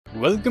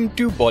Welcome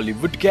to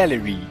Bollywood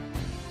Gallery.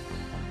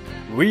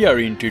 We are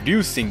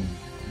introducing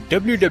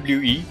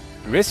WWE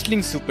wrestling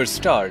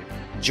superstar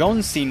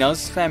John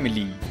Cena's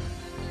family.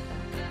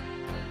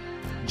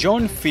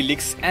 John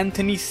Felix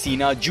Anthony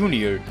Cena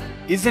Jr.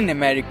 is an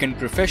American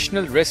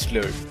professional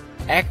wrestler,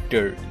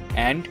 actor,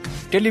 and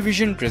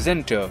television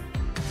presenter.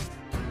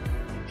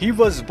 He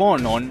was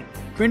born on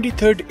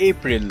 23rd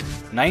April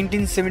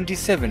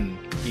 1977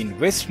 in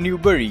West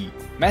Newbury,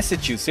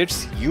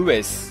 Massachusetts,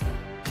 US.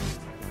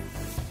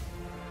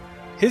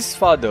 His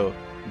father,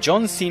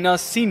 John Cena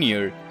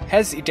Sr.,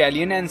 has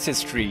Italian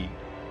ancestry.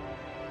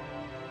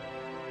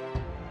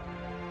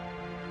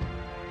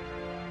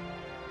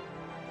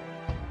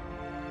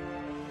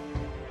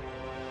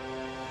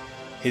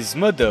 His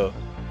mother,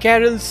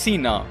 Carol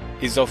Cena,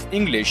 is of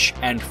English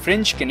and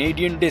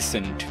French-Canadian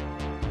descent.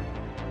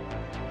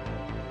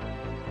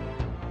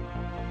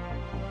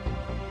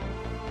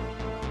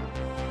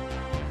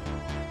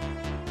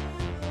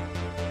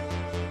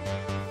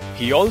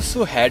 He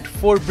also had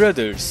four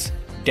brothers: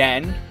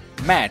 Dan,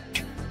 Matt,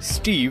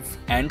 Steve,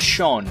 and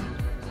Sean.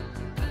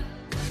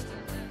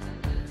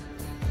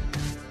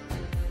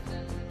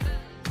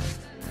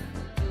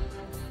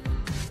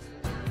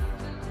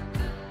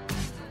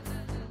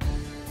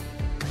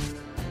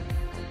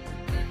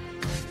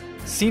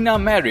 Cena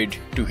married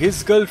to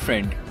his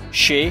girlfriend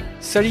Shay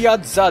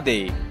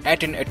Sariyadzadeh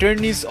at an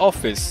attorney's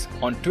office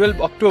on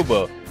 12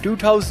 October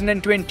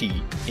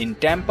 2020 in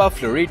Tampa,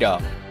 Florida.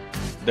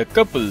 The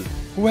couple,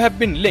 who have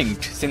been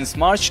linked since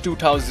March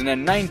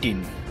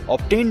 2019,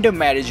 obtained a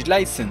marriage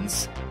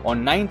license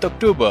on 9th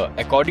October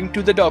according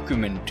to the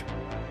document.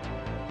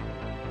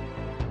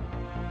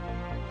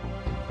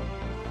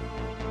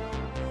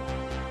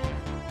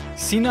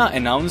 Cena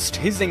announced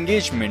his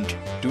engagement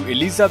to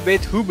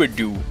Elizabeth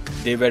Huberdeau.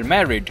 They were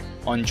married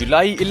on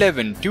July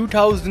 11,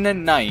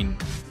 2009.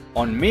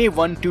 On May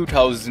 1,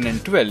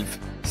 2012,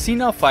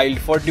 Cena filed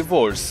for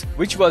divorce,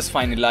 which was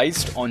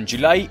finalized on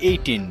July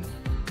 18.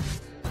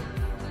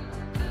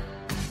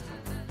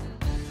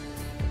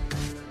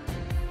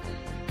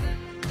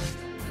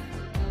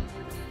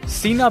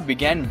 Cena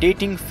began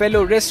dating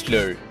fellow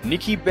wrestler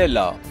Nikki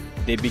Bella.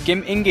 They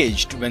became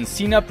engaged when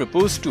Cena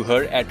proposed to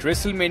her at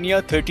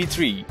WrestleMania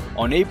 33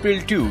 on April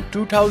 2,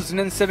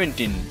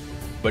 2017,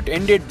 but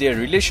ended their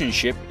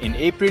relationship in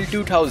April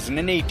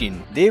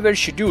 2018. They were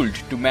scheduled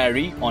to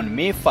marry on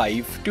May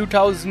 5,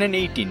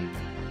 2018.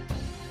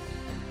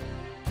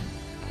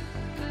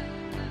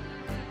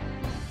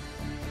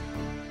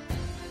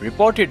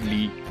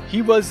 Reportedly,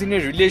 he was in a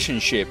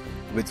relationship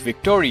with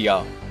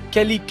Victoria,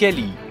 Kelly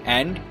Kelly,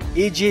 and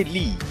AJ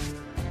Lee.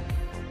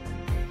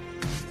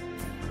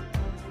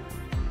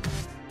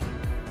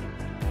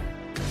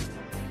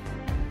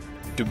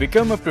 To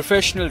become a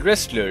professional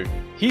wrestler,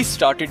 he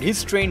started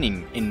his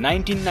training in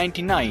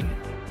 1999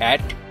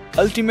 at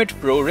Ultimate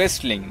Pro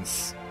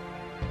Wrestling's.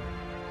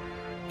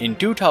 In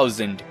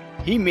 2000,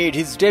 he made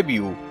his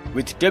debut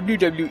with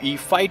WWE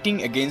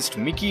fighting against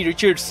Mickey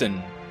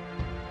Richardson.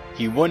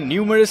 He won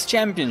numerous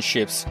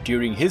championships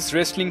during his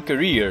wrestling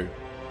career.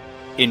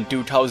 In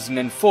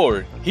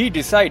 2004, he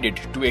decided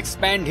to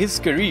expand his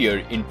career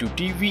into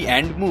TV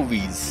and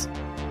movies.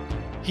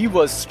 He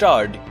was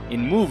starred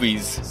in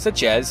movies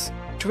such as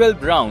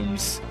 12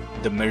 Rounds,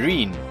 The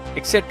Marine,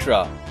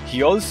 etc.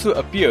 He also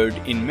appeared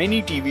in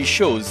many TV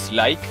shows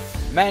like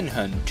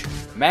Manhunt,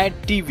 Mad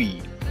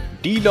TV,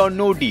 Deal or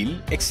No Deal,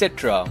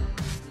 etc.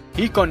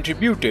 He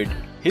contributed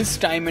his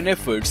time and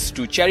efforts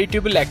to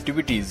charitable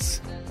activities.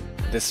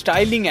 The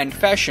styling and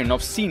fashion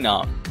of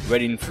Cena were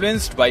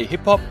influenced by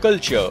hip-hop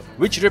culture,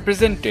 which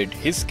represented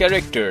his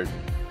character.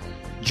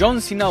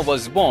 John Cena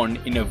was born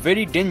in a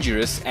very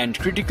dangerous and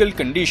critical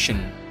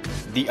condition.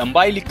 The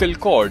umbilical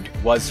cord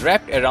was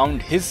wrapped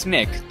around his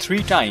neck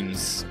 3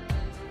 times.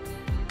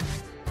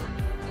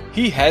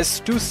 He has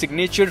 2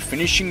 signature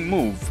finishing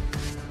moves.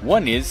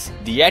 One is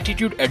the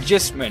attitude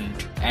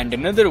adjustment and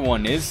another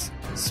one is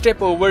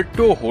step over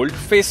toe hold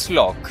face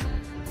lock.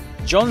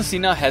 John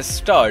Cena has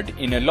starred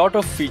in a lot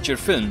of feature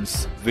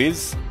films,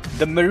 viz.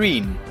 The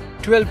Marine,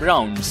 12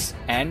 Rounds,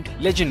 and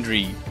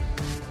Legendary.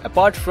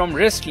 Apart from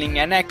wrestling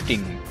and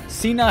acting,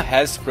 Cena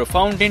has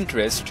profound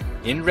interest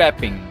in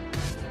rapping.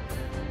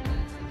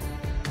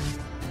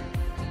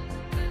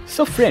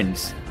 So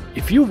friends,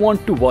 if you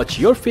want to watch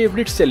your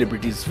favorite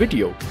celebrities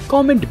video,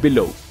 comment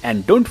below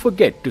and don't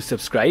forget to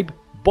subscribe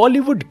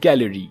Bollywood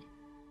Gallery.